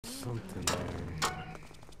Something there.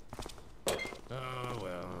 Oh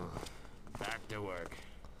well. Back to work.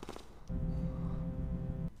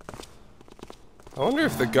 I wonder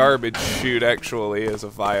if the garbage chute actually is a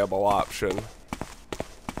viable option.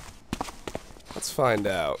 Let's find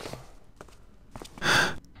out.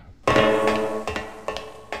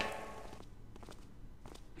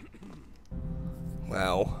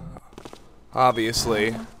 Well,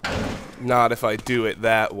 obviously, not if I do it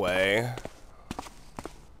that way.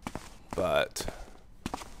 But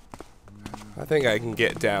I think I can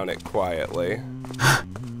get down it quietly.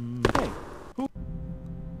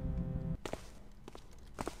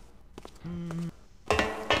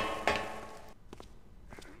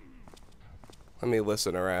 Let me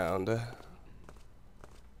listen around.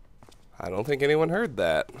 I don't think anyone heard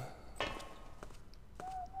that.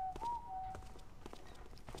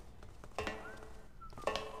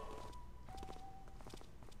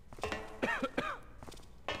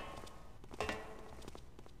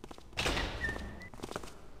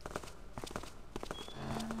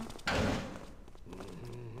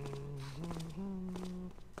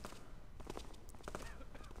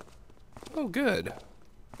 Oh, good.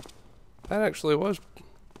 That actually was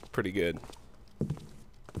pretty good.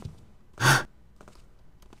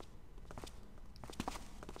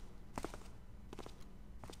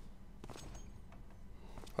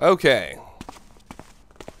 Okay.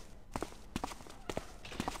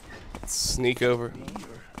 Let's sneak over.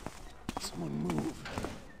 Someone move.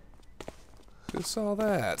 Who saw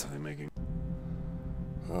that? I'm making.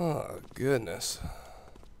 Oh, goodness.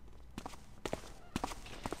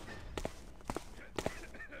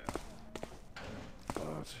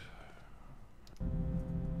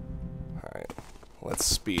 Alright, let's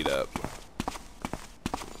speed up.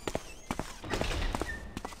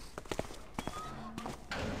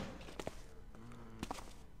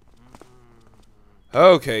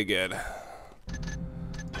 Okay, good.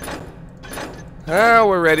 Now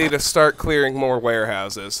we're ready to start clearing more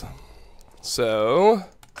warehouses. So,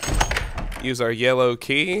 use our yellow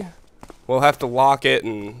key. We'll have to lock it,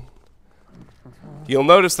 and you'll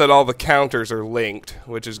notice that all the counters are linked,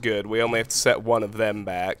 which is good. We only have to set one of them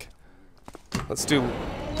back. Let's do...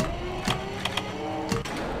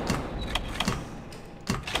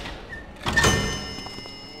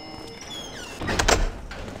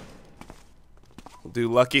 We'll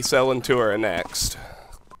do Lucky Celentura next.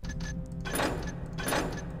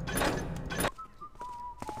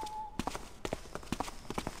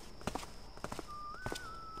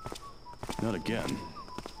 Not again.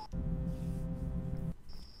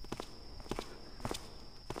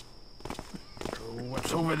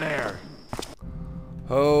 What's over there?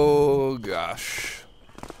 Oh, gosh.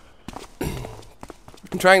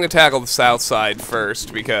 I'm trying to tackle the south side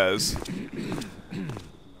first because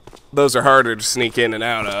those are harder to sneak in and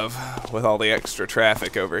out of with all the extra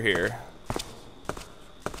traffic over here.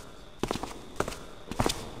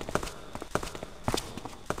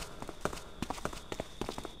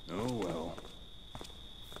 Oh well.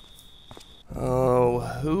 Oh,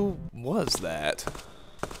 who was that?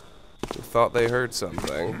 Who thought they heard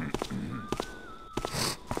something?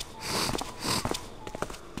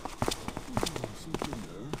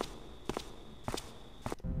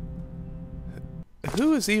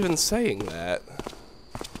 Who is even saying that?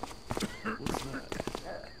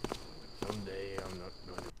 Someday I'm not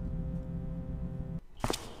going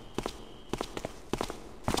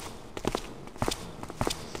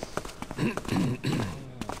to.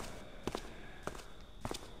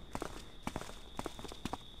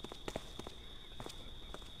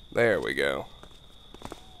 There we go.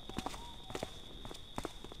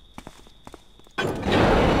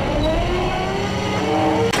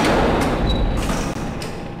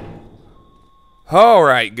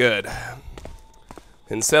 Alright, good.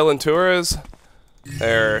 In Celentura's,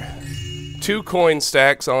 there are 2 coin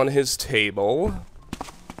stacks on his table.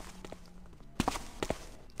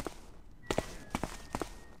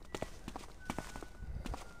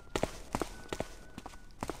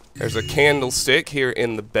 There's a candlestick here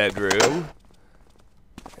in the bedroom.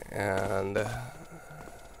 And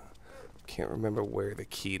can't remember where the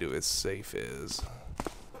key to his safe is.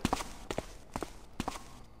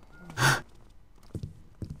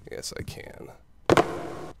 Yes, I can.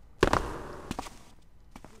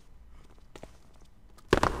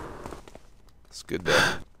 It's good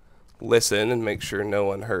to listen and make sure no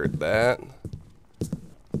one heard that.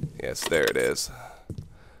 Yes, there it is.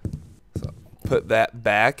 So put that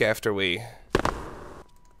back after we...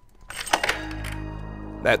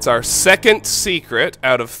 That's our second secret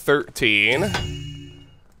out of 13.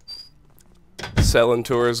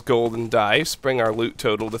 Celentura's golden dice bring our loot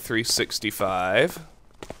total to 365.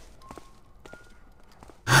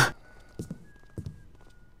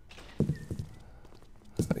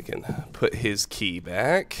 put his key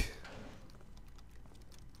back.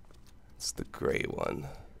 It's the gray one.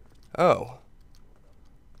 Oh.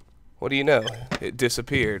 What do you know? It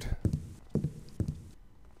disappeared.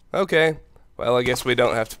 Okay. Well, I guess we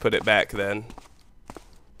don't have to put it back then.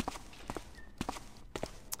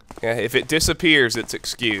 Yeah, if it disappears, it's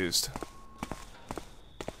excused.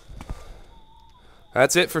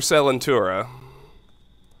 That's it for Celentura.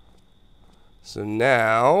 So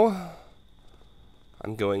now,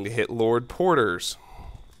 I'm going to hit Lord Porter's.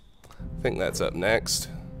 I think that's up next.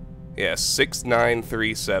 Yes,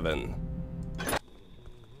 6937.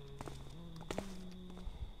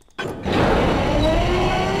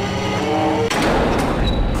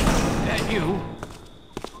 That you?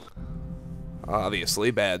 Obviously,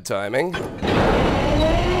 bad timing.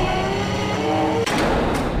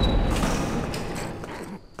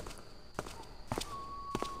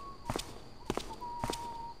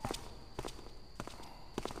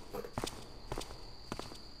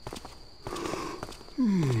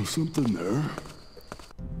 Something there.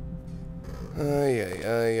 Ay, ay,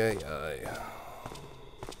 ay, ay, ay.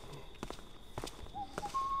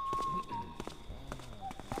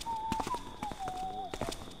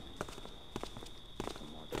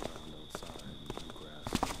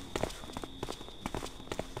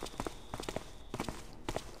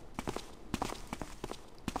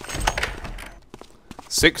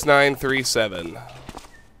 Six, 937.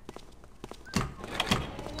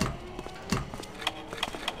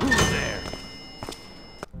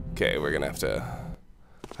 Okay, we're gonna have to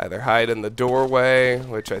either hide in the doorway,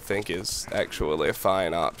 which I think is actually a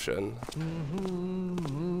fine option.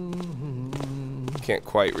 Can't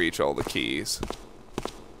quite reach all the keys.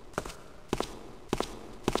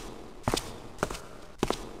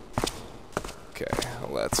 Okay,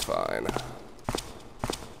 well that's fine.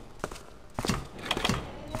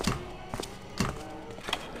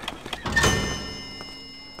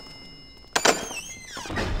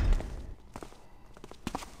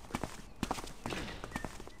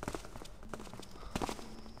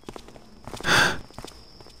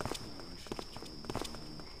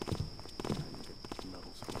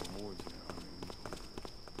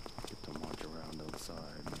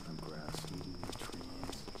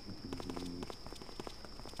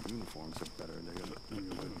 Uniforms are better. They got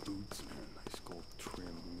like boots and nice gold trim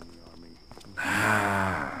in the army.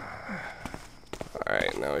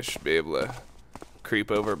 Alright, now I should be able to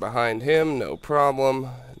creep over behind him, no problem.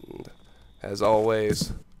 And as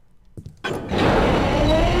always,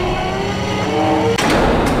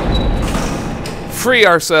 free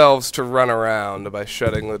ourselves to run around by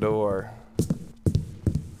shutting the door.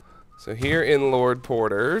 So here in Lord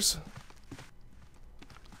Porter's,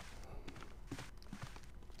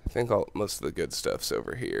 I think most of the good stuff's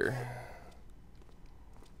over here.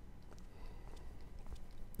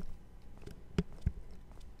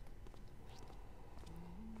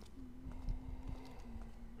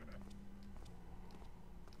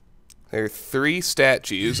 There are 3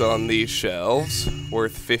 statues on these shelves,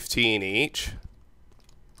 worth 15 each.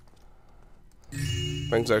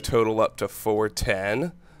 Brings our total up to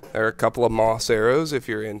 410. There are a couple of moss arrows if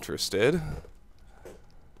you're interested.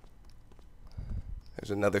 There's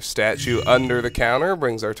another statue under the counter,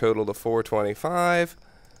 brings our total to 425.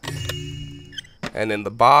 And in the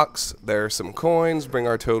box, there are some coins, bring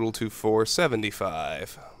our total to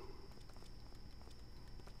 475.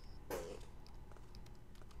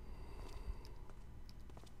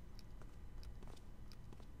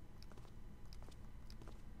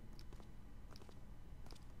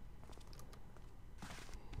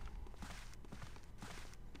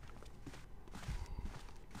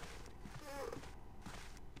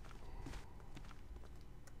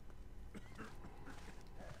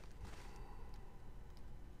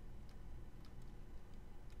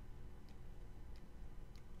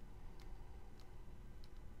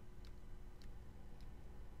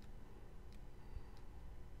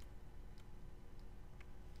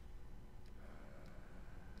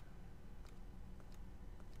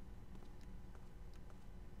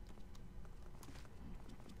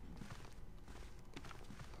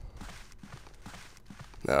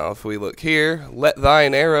 Now, if we look here, let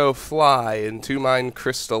thine arrow fly into mine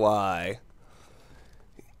crystal eye.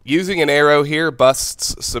 Using an arrow here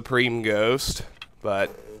busts Supreme Ghost, but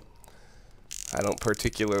I don't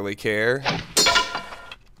particularly care.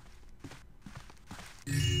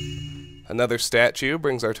 Another statue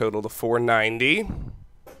brings our total to 490.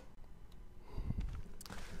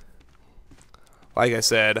 Like I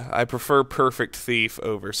said, I prefer Perfect Thief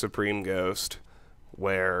over Supreme Ghost,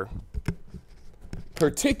 where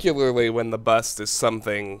particularly when the bust is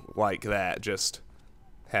something like that, just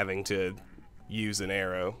having to use an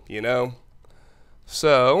arrow, you know?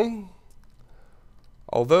 So,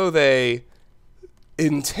 although they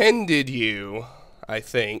intended you, I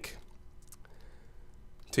think,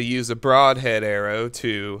 to use a broadhead arrow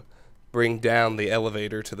to bring down the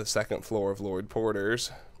elevator to the second floor of Lord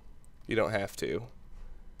Porter's, you don't have to.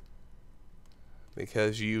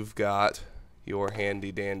 Because you've got your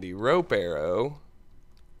handy-dandy rope arrow,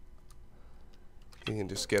 you can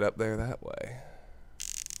just get up there that way.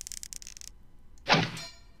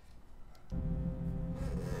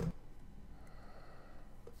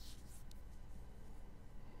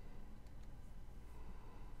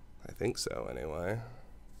 I think so, anyway.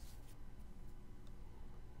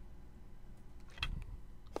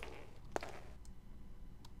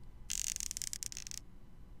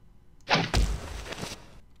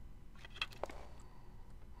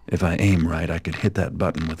 If I aim right, I could hit that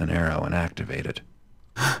button with an arrow and activate it.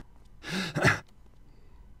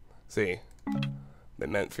 See, they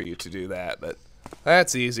meant for you to do that, but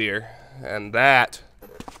that's easier. And that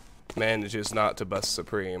manages not to bust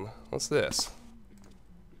Supreme. What's this?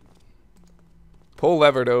 Pull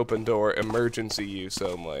lever to open door, emergency use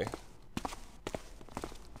only.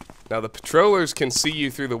 Now the patrollers can see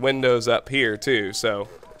you through the windows up here too, so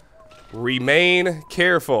remain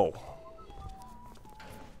careful.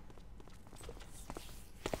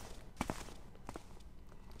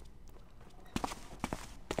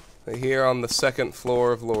 Here on the second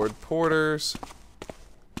floor of Lord Porter's,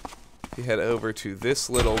 if you head over to this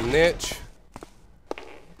little niche, you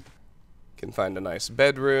can find a nice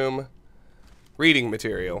bedroom. Reading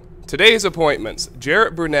material. Today's appointments: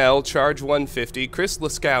 Jarrett Brunel, charge 150, Chris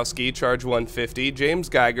Laskowski, charge 150, James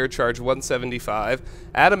Geiger, charge 175,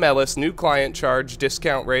 Adam Ellis, new client, charge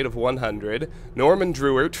discount rate of 100, Norman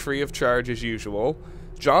Druert, free of charge as usual,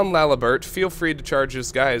 John Lalibert, feel free to charge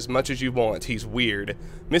this guy as much as you want, he's weird.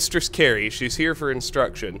 Mistress Carey, she's here for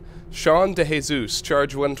instruction. Sean DeJesus,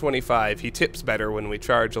 charge 125, he tips better when we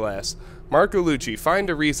charge less. Marco Lucci, find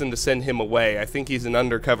a reason to send him away, I think he's an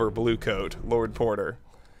undercover bluecoat. Lord Porter.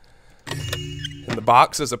 And the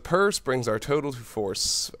box as a purse brings our total to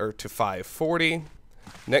 540.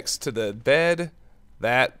 Next to the bed,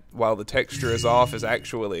 that, while the texture is off, is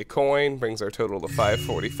actually a coin, brings our total to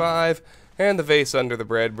 545. And the vase under the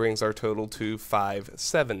bread brings our total to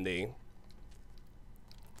 570.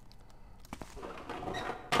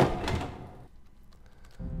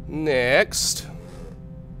 Next,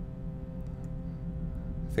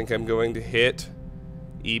 I think I'm going to hit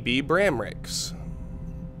E.B. Bramrick's,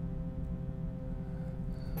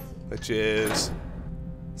 which is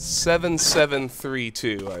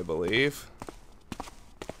 7732, I believe.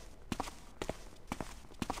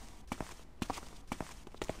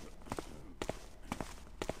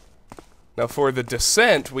 Now for the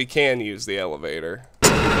descent, we can use the elevator.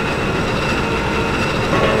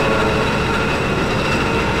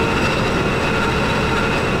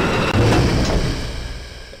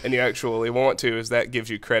 And you actually want to, as that gives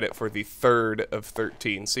you credit for the third of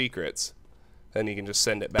 13 secrets. Then you can just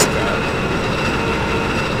send it back out.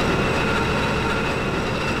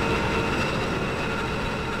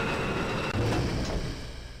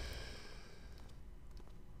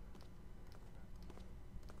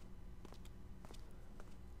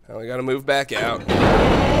 Now we gotta move back out.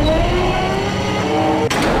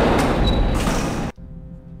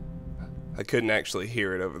 I couldn't actually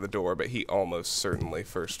hear it over the door, but he almost certainly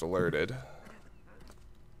first alerted.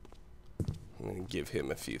 I'm gonna give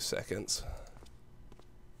him a few seconds.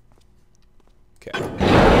 Okay.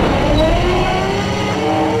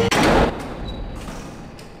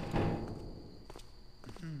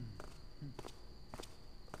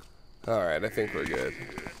 Alright, I think we're good.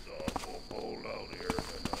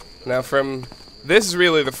 Now this is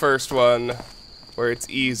really the first one where it's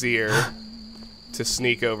easier to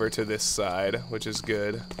sneak over to this side, which is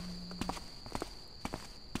good.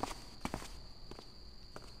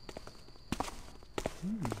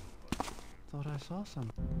 Thought I saw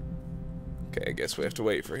some. Okay, I guess we have to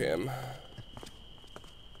wait for him.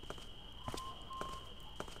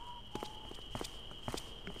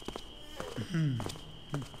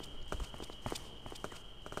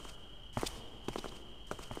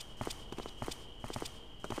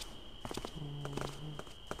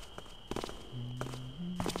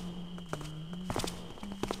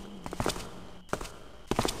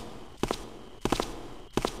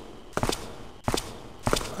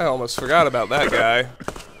 I almost forgot about that guy.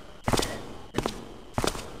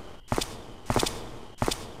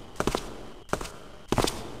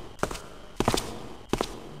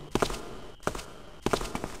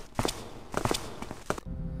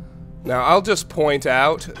 Now, I'll just point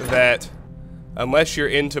out that unless you're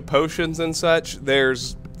into potions and such,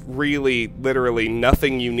 there's really, literally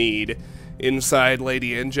nothing you need inside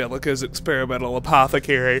Lady Angelica's experimental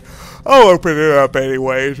apothecary. I'll open it up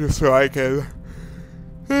anyway, just so I can,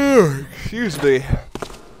 excuse me,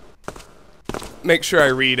 make sure I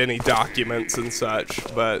read any documents and such,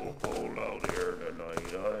 but... Cold out here tonight.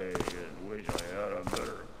 I just wish I had a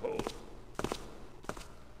better coat.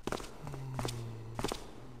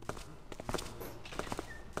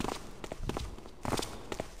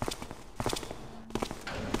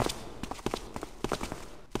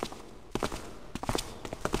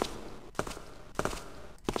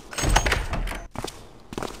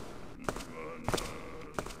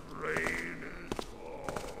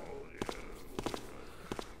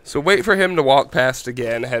 So wait for him to walk past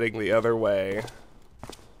again, heading the other way.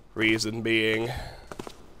 Reason being,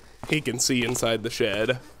 he can see inside the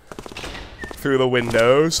shed through the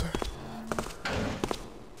windows.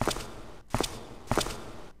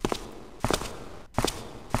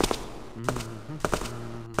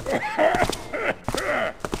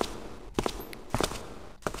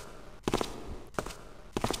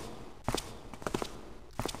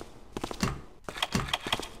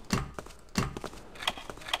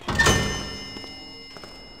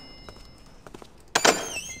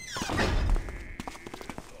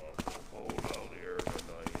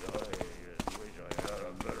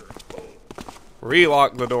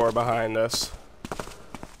 Relock the door behind us.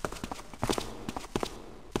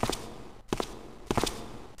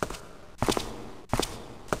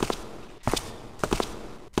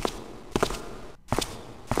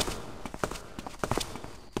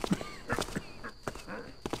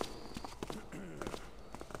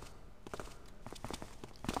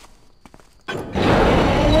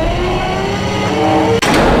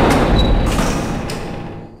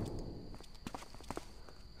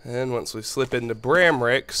 And once we slip into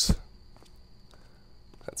Bramrick's,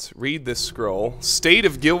 let's read this scroll. State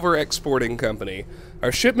of Gilver Exporting Company.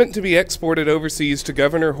 Our shipment to be exported overseas to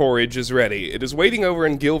Governor Horridge is ready. It is waiting over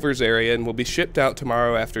in Gilver's area and will be shipped out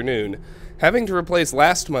tomorrow afternoon. Having to replace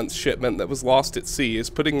last month's shipment that was lost at sea is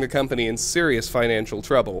putting the company in serious financial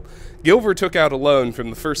trouble. Gilver took out a loan from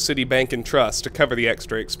the First City Bank and Trust to cover the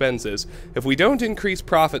extra expenses. If we don't increase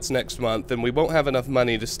profits next month, then we won't have enough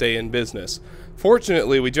money to stay in business.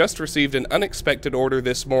 Fortunately, we just received an unexpected order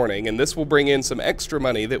this morning, and this will bring in some extra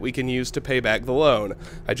money that we can use to pay back the loan.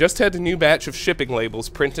 I just had a new batch of shipping labels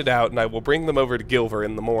printed out, and I will bring them over to Gilver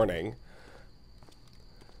in the morning.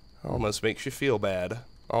 Almost makes you feel bad.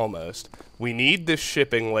 Almost. We need this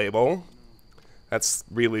shipping label. That's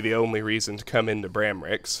really the only reason to come into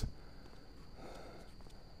Bramrick's.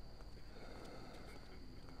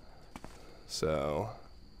 So...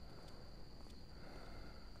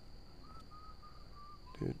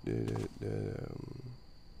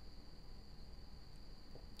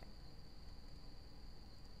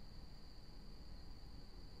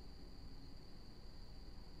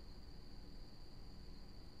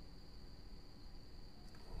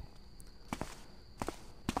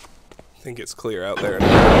 I think it's clear out there now.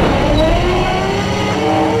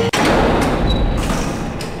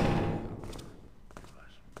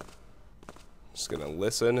 Just gonna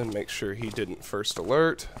listen and make sure he didn't first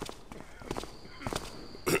alert.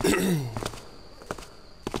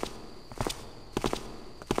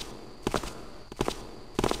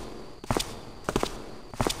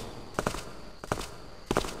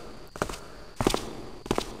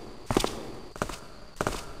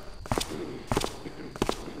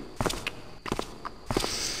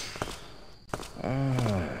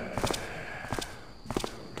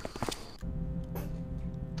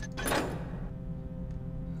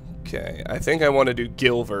 Okay, I think I want to do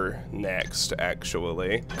Gilver next,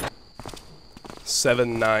 actually.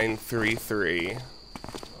 7933.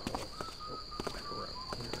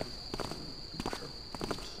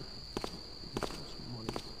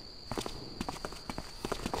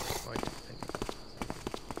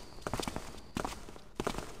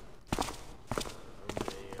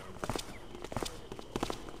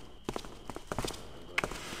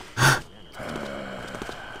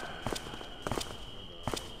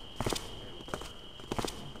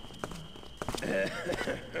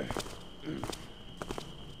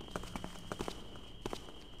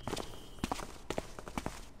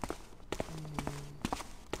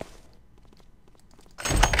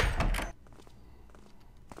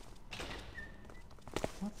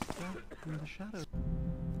 In the shadows.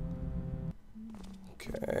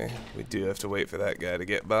 Okay, we do have to wait for that guy to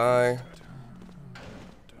get by.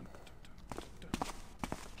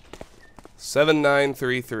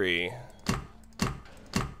 7933.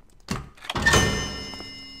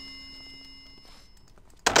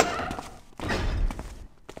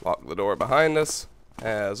 the door behind us,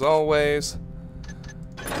 as always.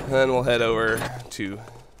 Then we'll head over to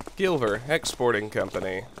Gilver Exporting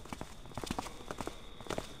Company.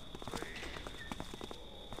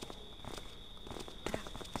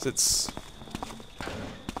 It's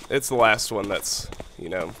the last one that's, you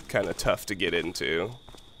know, kind of tough to get into.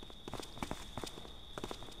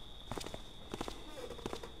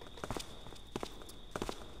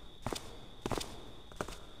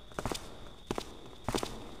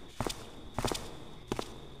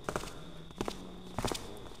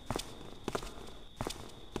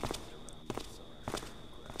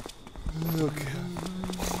 Okay.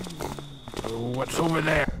 What's over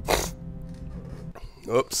there?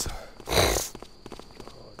 Oops.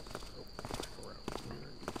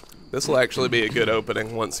 This will actually be a good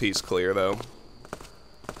opening once he's clear, though.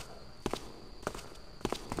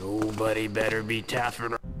 Nobody better be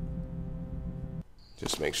tapping.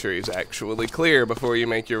 Just make sure he's actually clear before you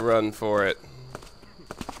make your run for it.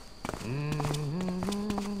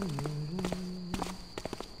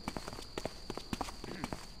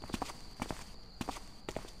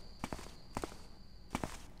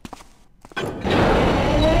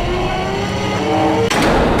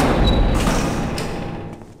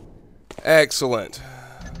 Excellent.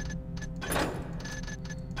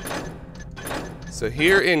 So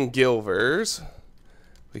here in Gilver's,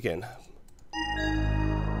 we can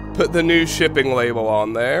put the new shipping label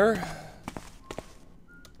on there.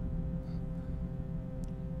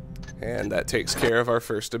 And that takes care of our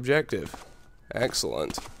first objective.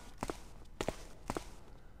 Excellent.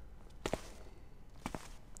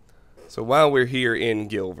 So while we're here in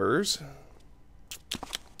Gilver's,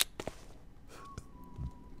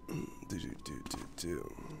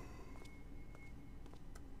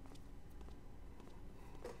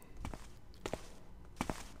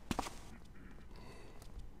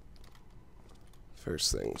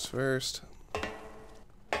 first things first.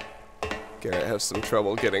 Garrett has some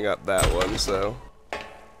trouble getting up that one, so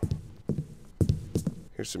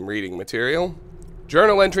here's some reading material.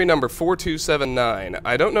 Journal entry number 4279.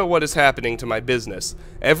 I don't know what is happening to my business.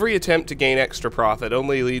 Every attempt to gain extra profit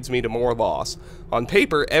only leads me to more loss. On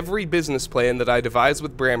paper, every business plan that I devise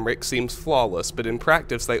with Bramrick seems flawless, but in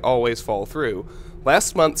practice they always fall through.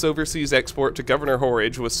 Last month's overseas export to Governor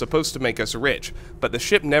Horridge was supposed to make us rich, but the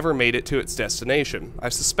ship never made it to its destination. I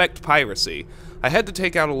suspect piracy. I had to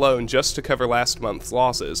take out a loan just to cover last month's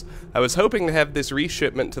losses. I was hoping to have this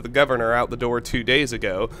reshipment to the governor out the door 2 days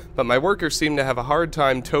ago, but my workers seem to have a hard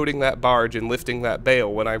time toting that barge and lifting that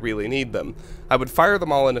bale when I really need them. I would fire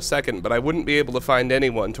them all in a second, but I wouldn't be able to find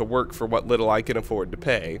anyone to work for what little I can afford to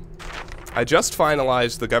pay. I just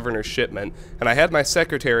finalized the governor's shipment, and I had my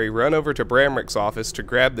secretary run over to Bramrick's office to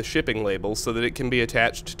grab the shipping label so that it can be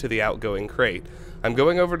attached to the outgoing crate. I'm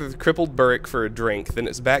going over to the crippled Burrick for a drink, then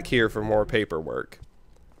it's back here for more paperwork.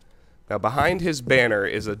 Now behind his banner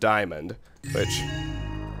is a diamond, which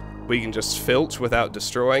we can just filch without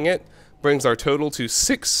destroying it. Brings our total to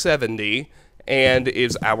 670, and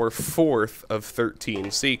is our 4th of 13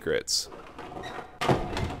 secrets.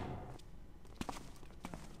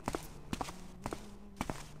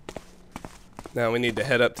 Now we need to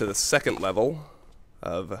head up to the 2nd level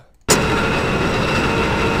of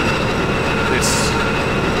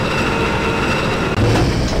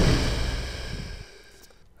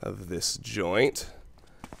this joint,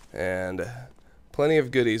 and plenty of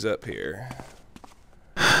goodies up here.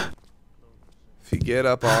 If you get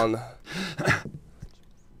up on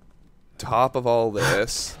top of all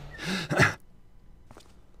this,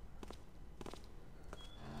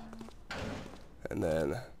 and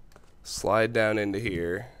then slide down into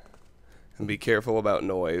here, and be careful about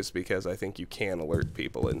noise because I think you can alert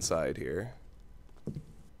people inside here.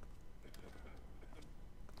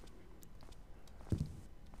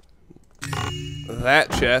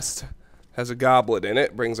 That chest has a goblet in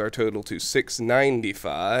it, brings our total to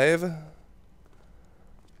 695.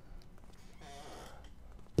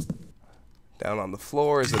 Down on the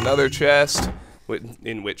floor is another chest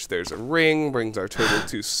in which there's a ring, brings our total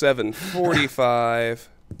to 745.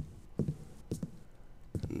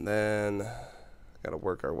 And then gotta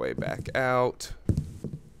work our way back out.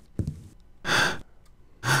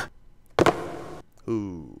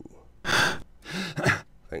 Ooh.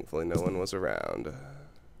 Thankfully no one was around.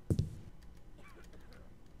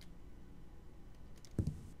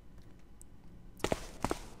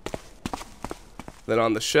 Then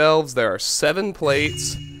on the shelves there are 7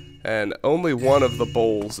 plates, and only one of the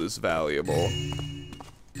bowls is valuable.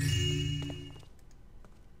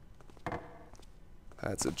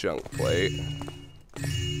 That's a junk plate.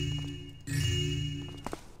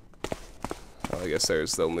 Well, I guess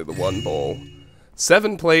there's only the one bowl.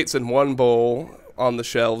 7 plates and 1 bowl on the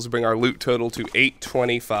shelves bring our loot total to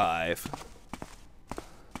 825.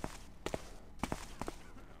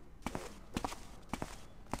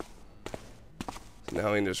 So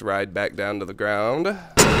now we can just ride back down to the ground.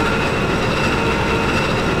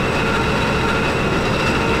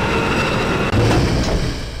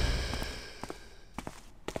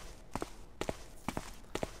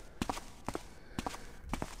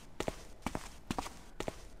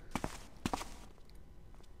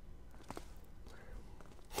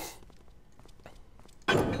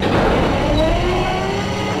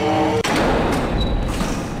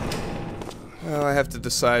 Well, I have to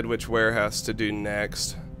decide which warehouse to do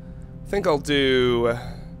next. I think I'll do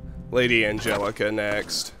Lady Angelica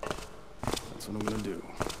next. That's what I'm gonna do.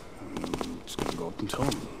 I'm just gonna go up and tell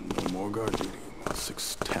him no more guard duty.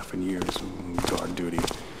 6 taffin years of guard duty.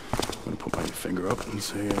 I'm gonna put my finger up and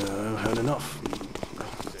say I've had enough.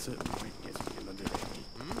 That's it.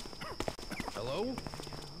 Hello?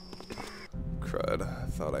 Crud, I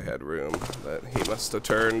thought I had room, but he must have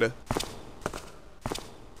turned.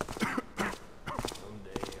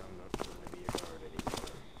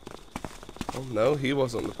 Oh, no, he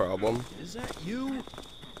wasn't the problem. Is that you?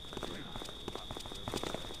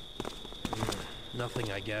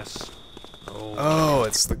 Nothing, I guess. Oh,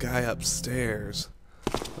 it's the guy upstairs.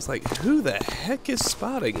 I was like, who the heck is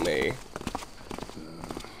spotting me?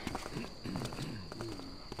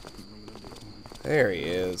 There he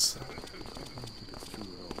is.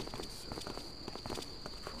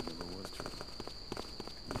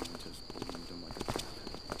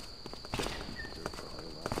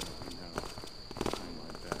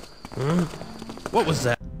 What was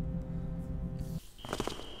that?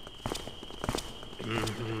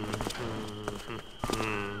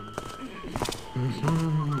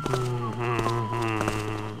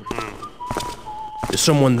 Is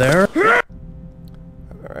someone there?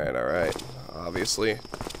 Alright, alright. Obviously,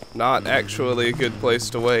 not actually a good place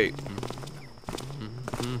to wait.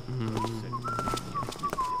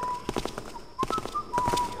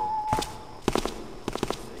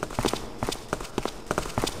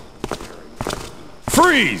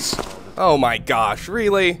 Freeze! Oh my gosh,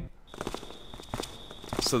 really?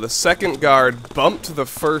 So the second guard bumped the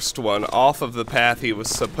first one off of the path he was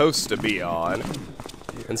supposed to be on,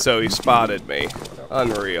 and so he spotted me.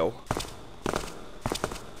 Unreal.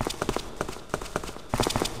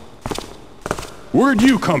 Where'd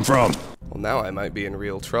you come from? Well, now I might be in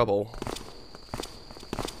real trouble.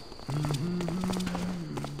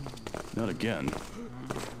 Not again.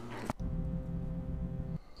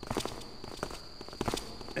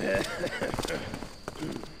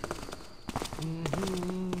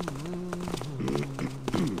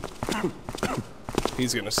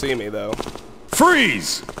 He's gonna see me, though.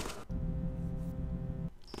 Freeze!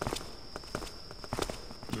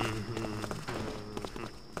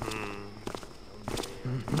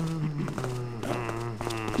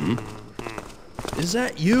 Is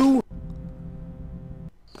that you?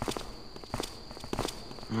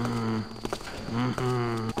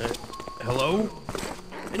 Hello?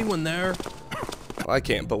 Anyone there? I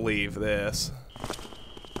can't believe this.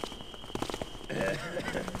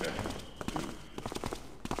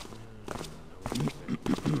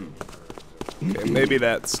 Okay, maybe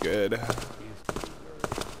that's good.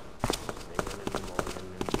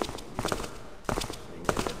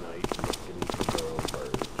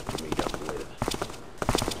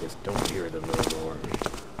 Just don't hear them no more.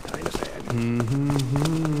 Kinda sad.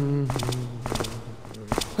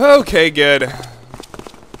 Okay, good.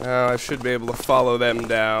 Now I should be able to follow them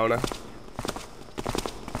down.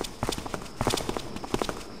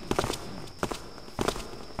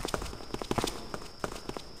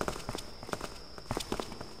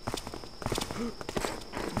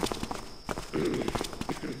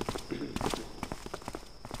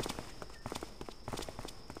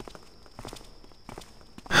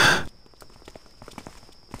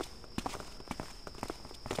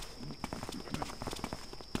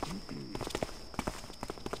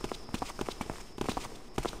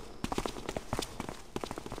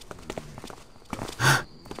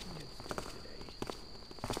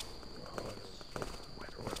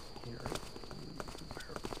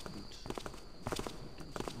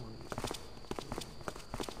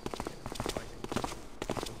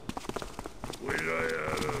 Wish I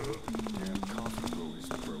had a Damn coffee brewer is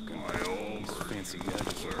broken. my old These fancy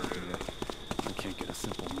gadgets are out there. I can't get a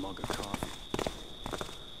simple mug of coffee.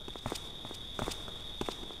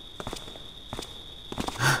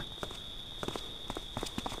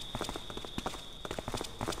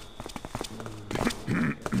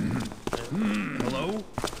 Hello?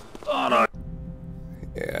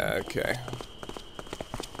 Yeah, okay.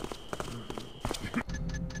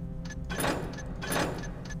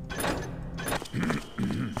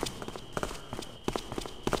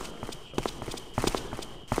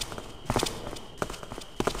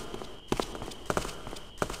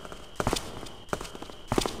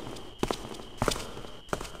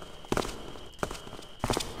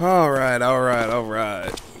 Alright, alright,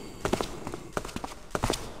 alright.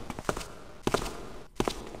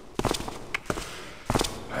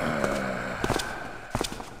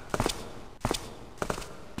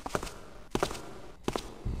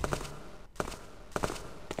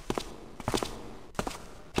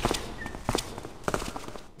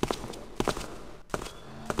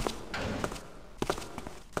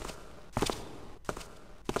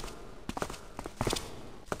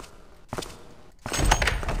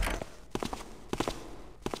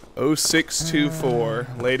 Oh, 0624,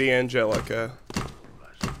 Lady Angelica.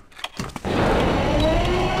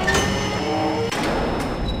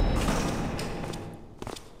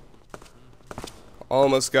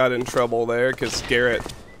 Almost got in trouble there because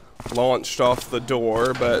Garrett launched off the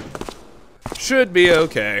door, but should be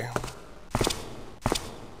okay.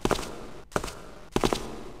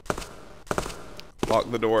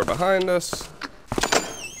 Lock the door behind us.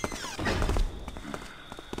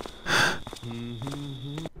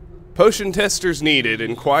 Potion testers needed.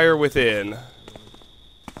 Inquire within.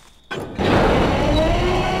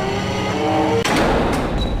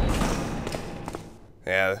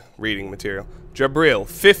 Yeah, reading material. Jabril,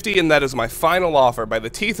 50, and that is my final offer. By the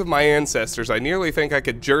teeth of my ancestors, I nearly think I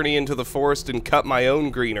could journey into the forest and cut my own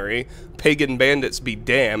greenery. Pagan bandits be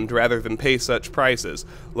damned, rather than pay such prices.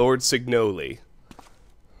 Lord Signoli.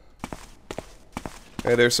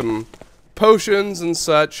 Okay, there's some potions and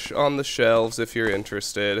such on the shelves if you're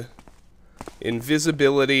interested.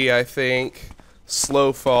 Invisibility, I think.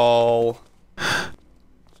 Slow fall.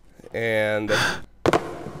 And...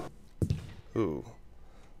 ooh.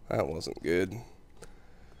 That wasn't good.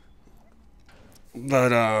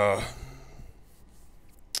 But,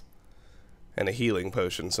 and a healing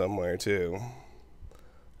potion somewhere, too.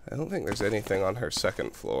 I don't think there's anything on her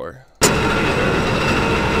second floor.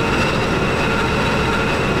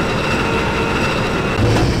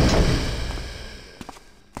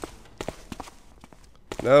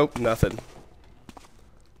 Nope, nothing.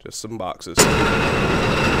 Just some boxes.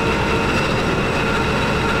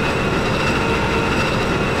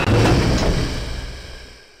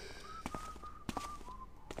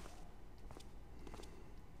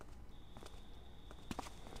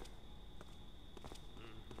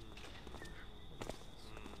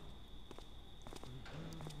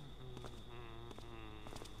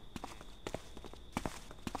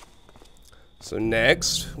 So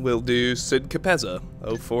next, we'll do Sid Capezza,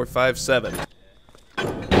 0457.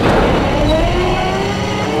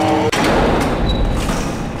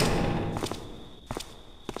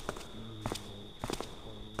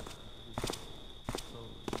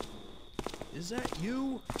 Is that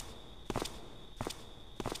you?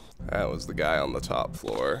 That was the guy on the top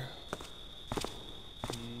floor.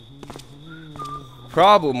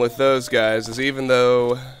 Problem with those guys is even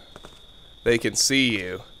though they can see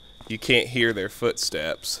you, you can't hear their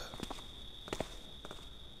footsteps.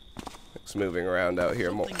 It's moving around out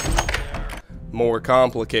here more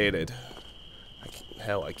complicated.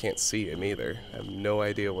 Hell, I can't see him either. I have no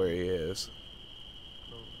idea where he is.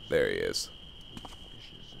 There he is.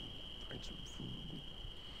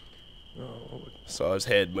 Saw his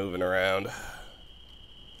head moving around.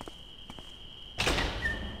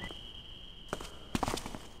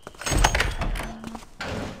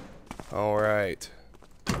 All right.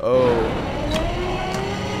 Oh.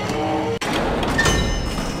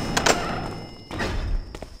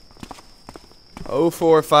 Oh,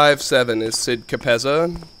 0457 is Sid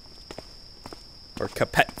Capezza. Or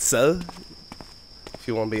Capezza, if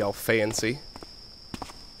you want to be all fancy.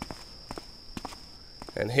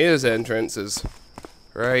 And his entrance is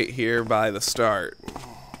right here by the start.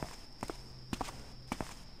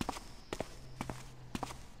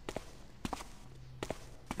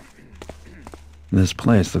 This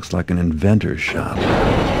place looks like an inventor's shop. There's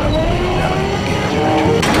probably a valuable gadget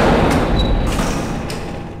or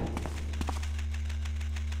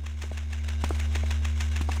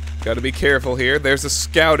two. Gotta be careful here. There's a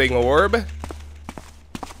scouting orb,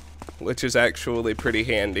 which is actually pretty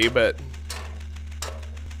handy, but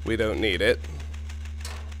we don't need it.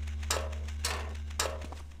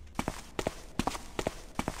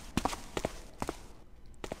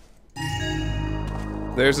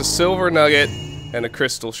 There's a silver nugget and a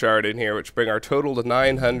crystal shard in here, which bring our total to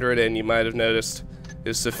 900, and you might have noticed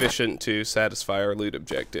is sufficient to satisfy our loot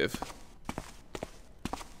objective.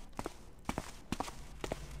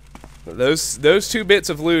 Those two bits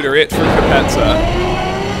of loot are it for Capezza.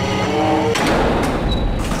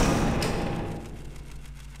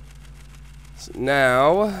 So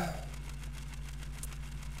now...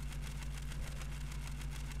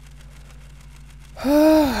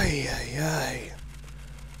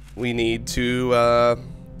 we need to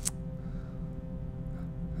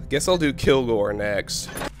Guess I'll do Kilgore next.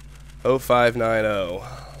 0590.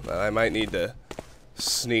 I might need to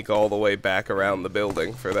sneak all the way back around the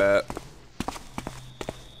building for that.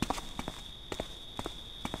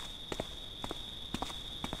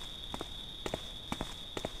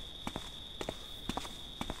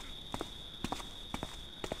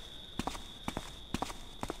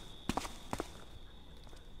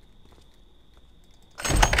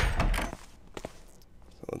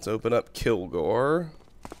 Let's open up Kilgore.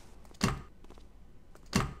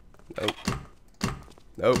 Nope.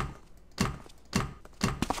 Nope.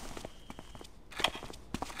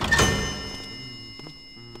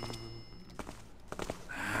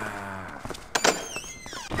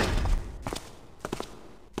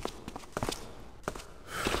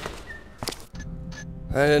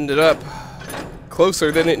 That ended up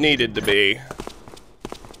closer than it needed to be.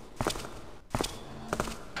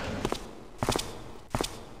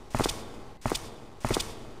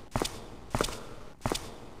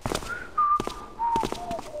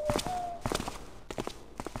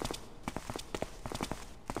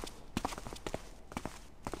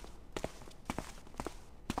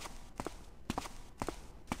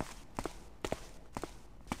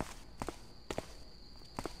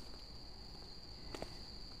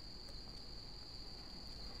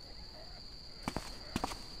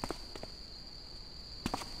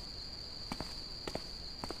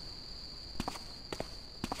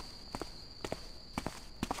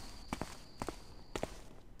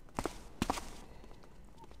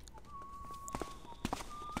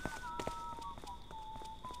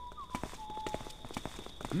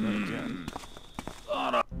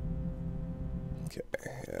 Okay,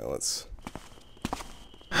 yeah, let's...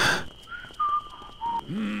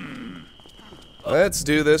 Let's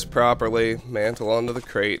do this properly. Mantle onto the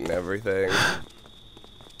crate and everything.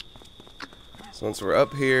 So once we're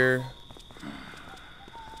up here...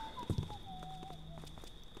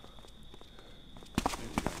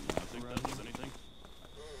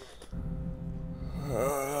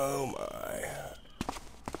 Oh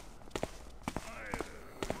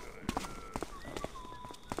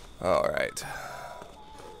my. Alright.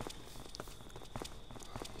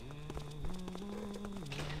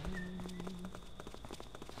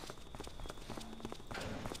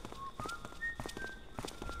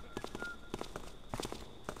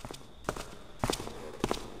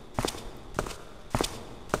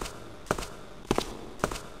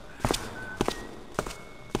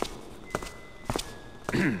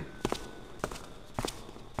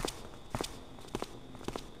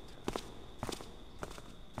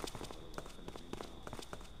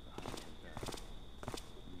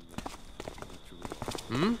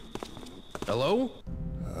 Hello?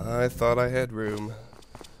 I thought I had room.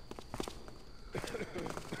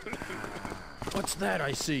 What's that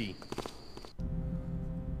I see?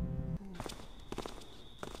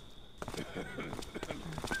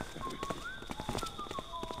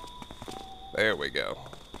 There we go.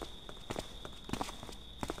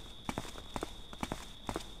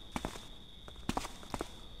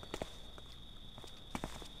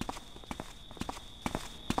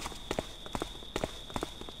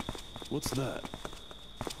 What's that?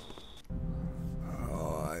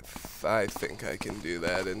 Oh, I think I can do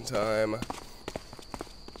that in time.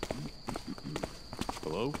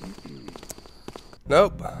 Hello?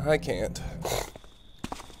 Nope, I can't.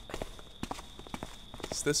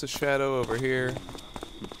 Is this a shadow over here?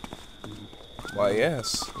 Why,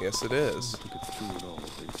 yes. Yes, it is. I think it's true at all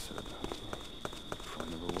what they said. It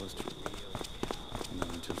probably never was true. And I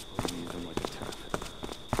just believe them like a tap.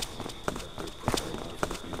 But they're preparing to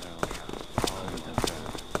let me down. I ain't that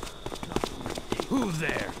bad. Who's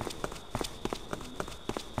there?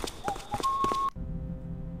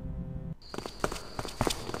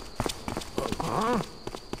 Huh?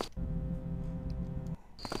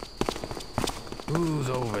 Who's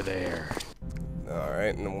over there?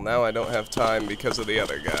 Alright, and well, now I don't have time because of the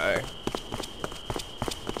other guy.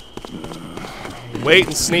 Wait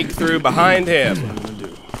and sneak through behind him. What I'm gonna do?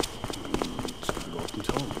 I'm just gonna go up and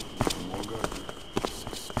tell him. No more guard duty.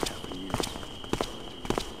 6 tapping years.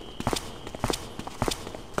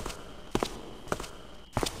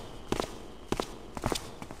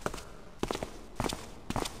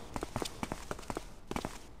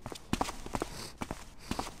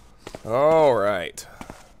 Alright.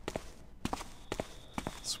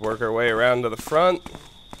 Let's work our way around to the front.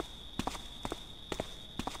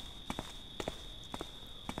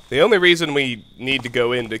 The only reason we need to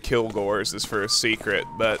go into Kilgore's is for a secret,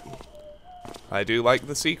 but I do like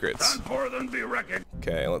the secrets. Done for them be reckoned.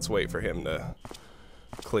 Okay, let's wait for him to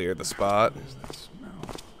clear the spot. That smell.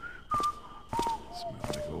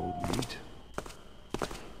 Smells like old meat.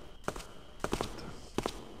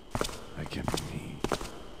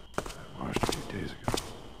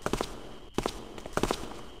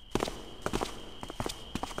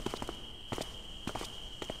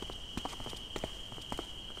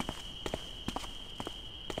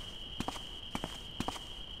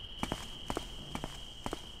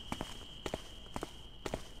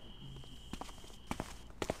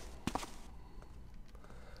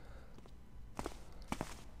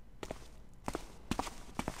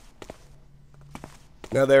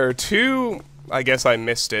 Now there are two, I guess I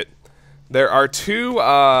missed it. There are two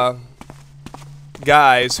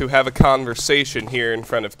guys who have a conversation here in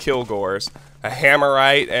front of Kilgore's. A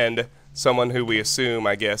Hammerite and someone who we assume,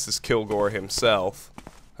 I guess, is Kilgore himself.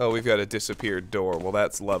 Oh, we've got a disappeared door. Well,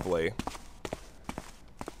 that's lovely.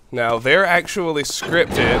 Now, they're actually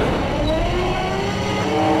scripted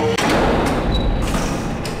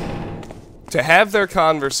to have their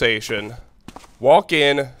conversation, walk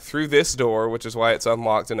in through this door, which is why it's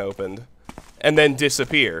unlocked and opened, and then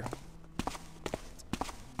disappear.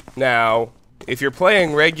 Now, if you're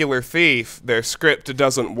playing regular Thief, their script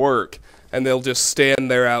doesn't work, and they'll just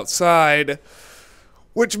stand there outside,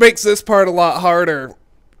 which makes this part a lot harder.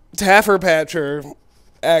 Tafferpatcher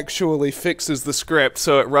actually fixes the script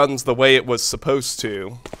so it runs the way it was supposed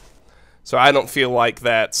to. So I don't feel like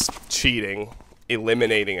that's cheating,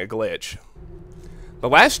 eliminating a glitch. The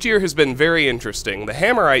last year has been very interesting. The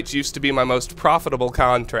Hammerites used to be my most profitable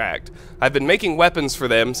contract. I've been making weapons for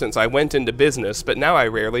them since I went into business, but now I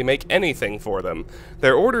rarely make anything for them.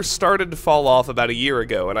 Their orders started to fall off about a year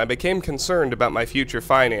ago, and I became concerned about my future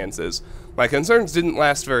finances. My concerns didn't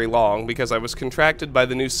last very long, because I was contracted by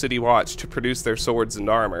the new City Watch to produce their swords and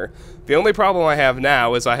armor. The only problem I have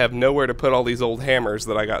now is I have nowhere to put all these old hammers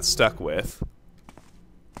that I got stuck with.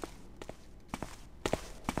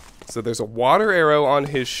 So there's a water arrow on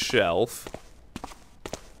his shelf.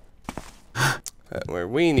 Where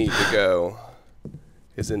we need to go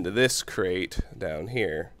is into this crate down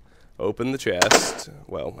here. Open the chest.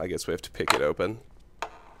 Well, I guess we have to pick it open.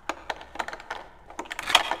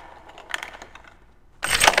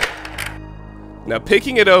 Now,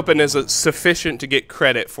 picking it open is sufficient to get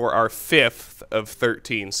credit for our 5th of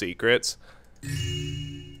 13 secrets.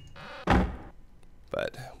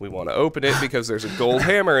 But we want to open it because there's a gold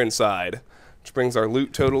hammer inside, which brings our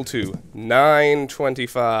loot total to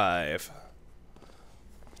 925.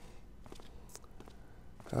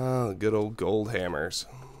 Oh, good old gold hammers.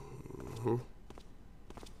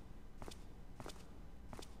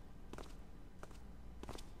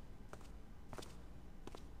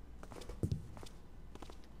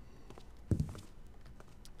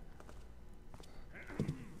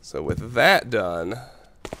 So with that done,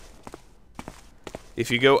 if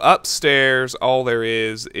you go upstairs, all there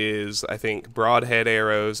is, I think, broadhead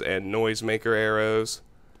arrows and noisemaker arrows.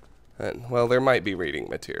 And, well, there might be reading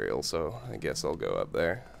material, so I guess I'll go up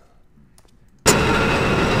there.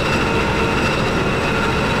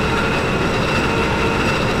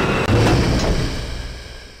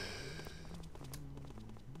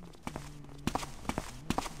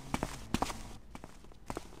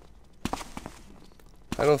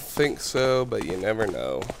 I don't think so, but you never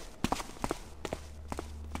know.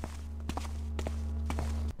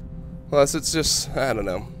 Plus, it's just, I don't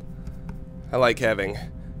know. I like having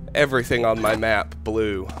everything on my map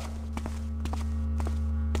blue.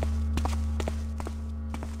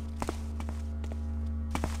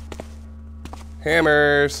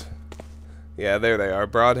 Hammers! Yeah, there they are.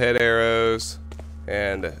 Broadhead arrows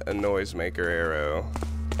and a noisemaker arrow.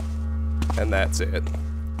 And that's it.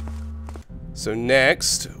 So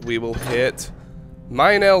next, we will hit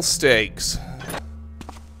Minel Stakes.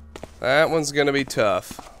 That one's gonna be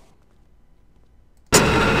tough.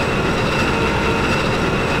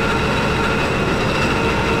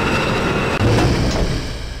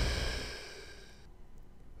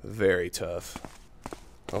 Very tough.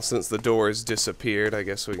 Well, since the door has disappeared, I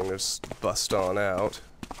guess we can just bust on out.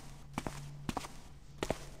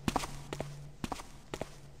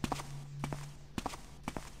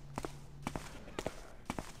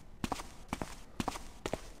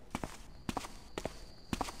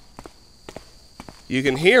 You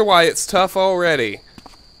can hear why it's tough already.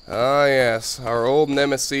 Ah, yes, our old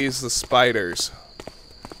nemesis, the spiders.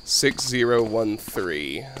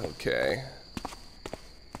 6013. Okay.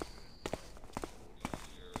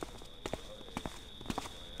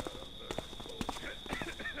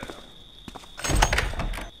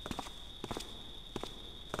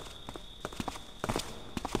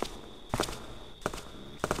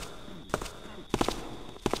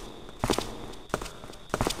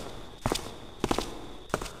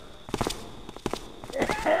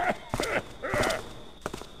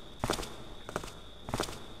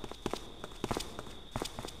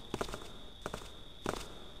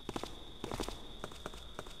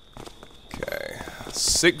 Okay.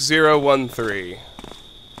 6013.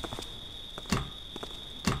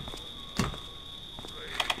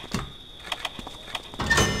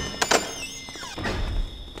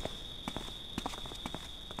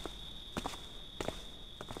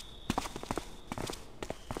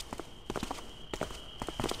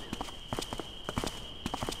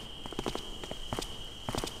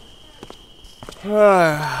 The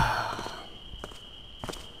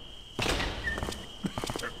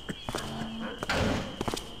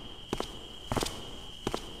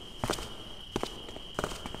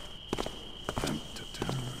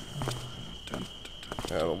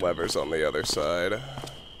lever's on the other side.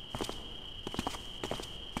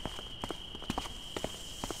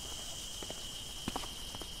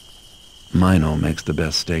 Mino makes the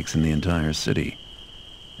best steaks in the entire city.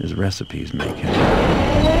 His recipes make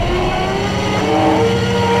him.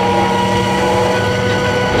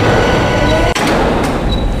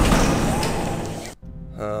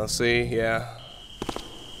 See, yeah.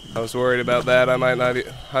 I was worried about that. I might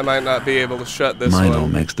not be able to shut this Mino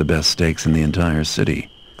one. makes the best steaks in the entire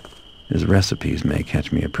city. His recipes may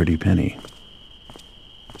catch me a pretty penny.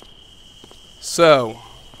 So,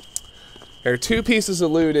 there are 2 pieces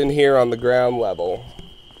of loot in here on the ground level.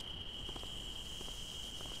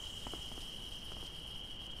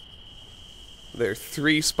 There are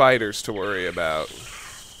 3 spiders to worry about.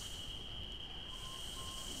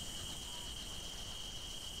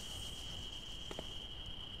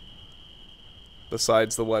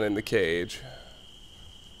 Besides the one in the cage.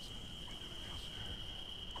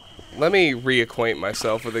 Let me reacquaint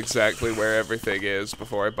myself with exactly where everything is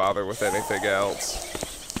before I bother with anything else.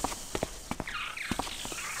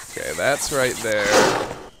 Okay, that's right there.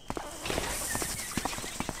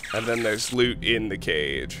 And then there's loot in the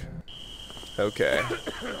cage. Okay.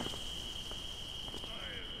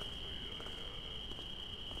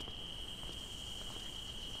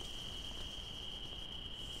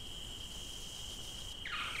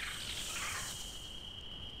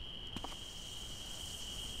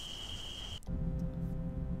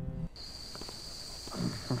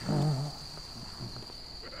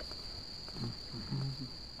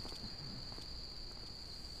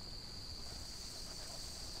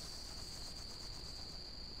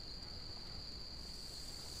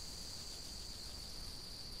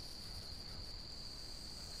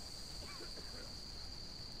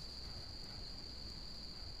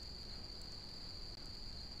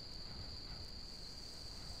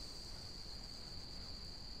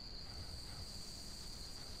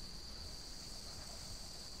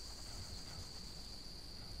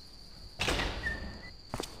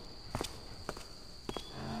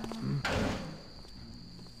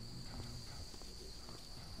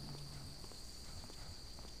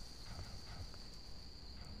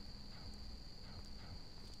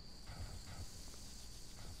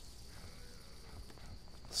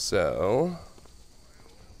 So,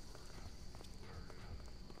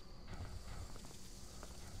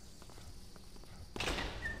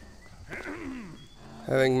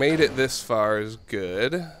 having made it this far is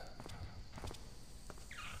good.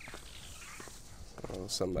 Oh,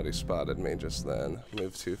 somebody spotted me just then.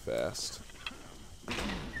 Moved too fast.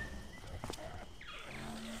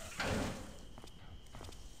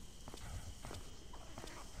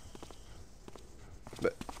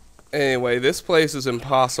 But anyway, this place is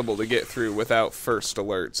impossible to get through without first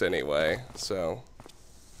alerts anyway, so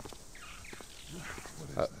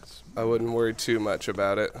I wouldn't worry too much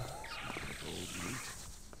about it.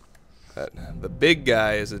 The big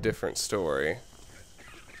guy is a different story.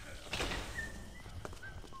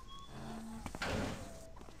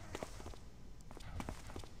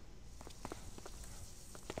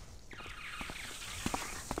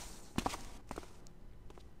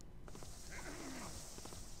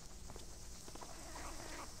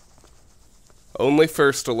 Only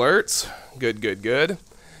first alerts. Good, good, good.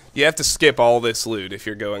 You have to skip all this loot if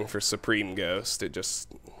you're going for Supreme Ghost. It just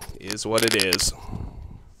is what it is.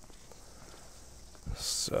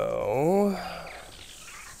 So...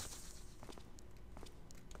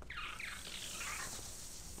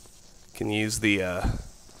 can use the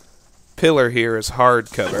pillar here as hard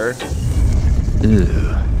cover. Ew.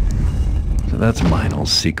 So that's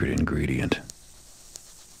Mino's secret ingredient.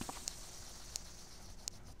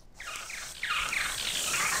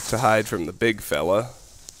 To hide from the big fella.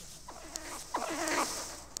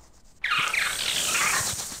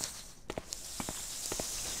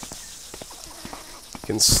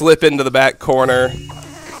 Can slip into the back corner,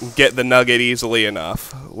 and get the nugget easily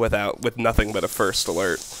enough with nothing but a first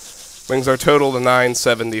alert. Brings our total to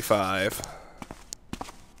 975.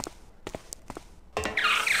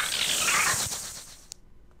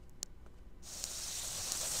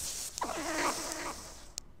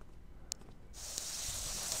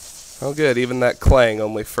 Oh good, even that clang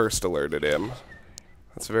only first alerted him.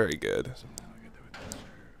 That's very good.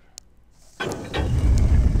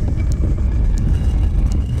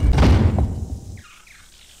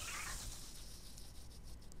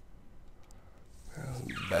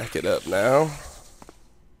 Back it up now.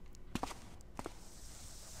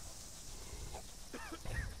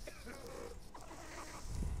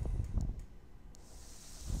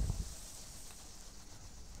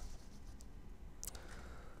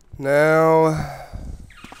 Now...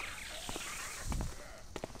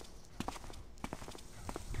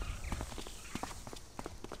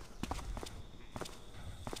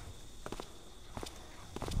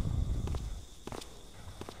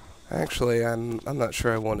 Actually, I'm not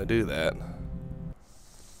sure I want to do that.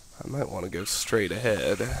 I might want to go straight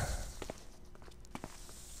ahead.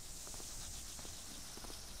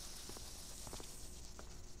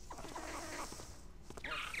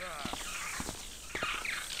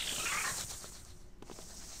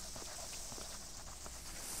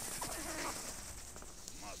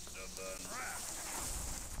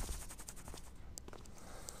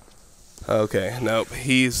 Okay, nope,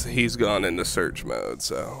 he's gone into search mode,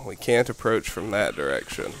 so we can't approach from that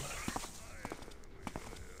direction.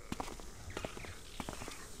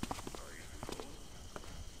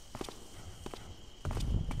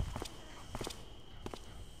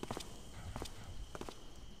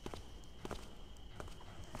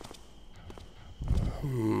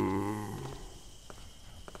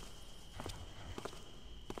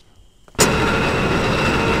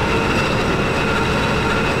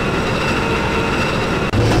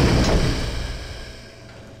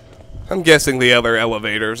 I'm guessing the other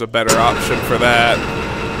elevator's a better option for that.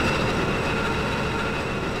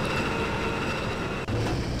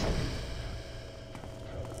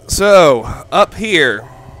 So, up here.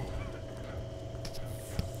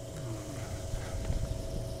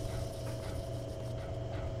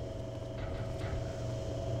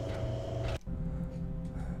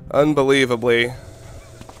 Unbelievably,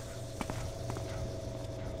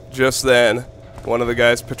 just then, one of the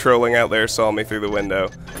guys patrolling out there saw me through the window.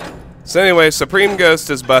 So anyway, Supreme Ghost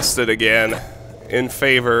is busted again in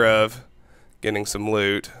favor of getting some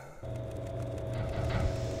loot.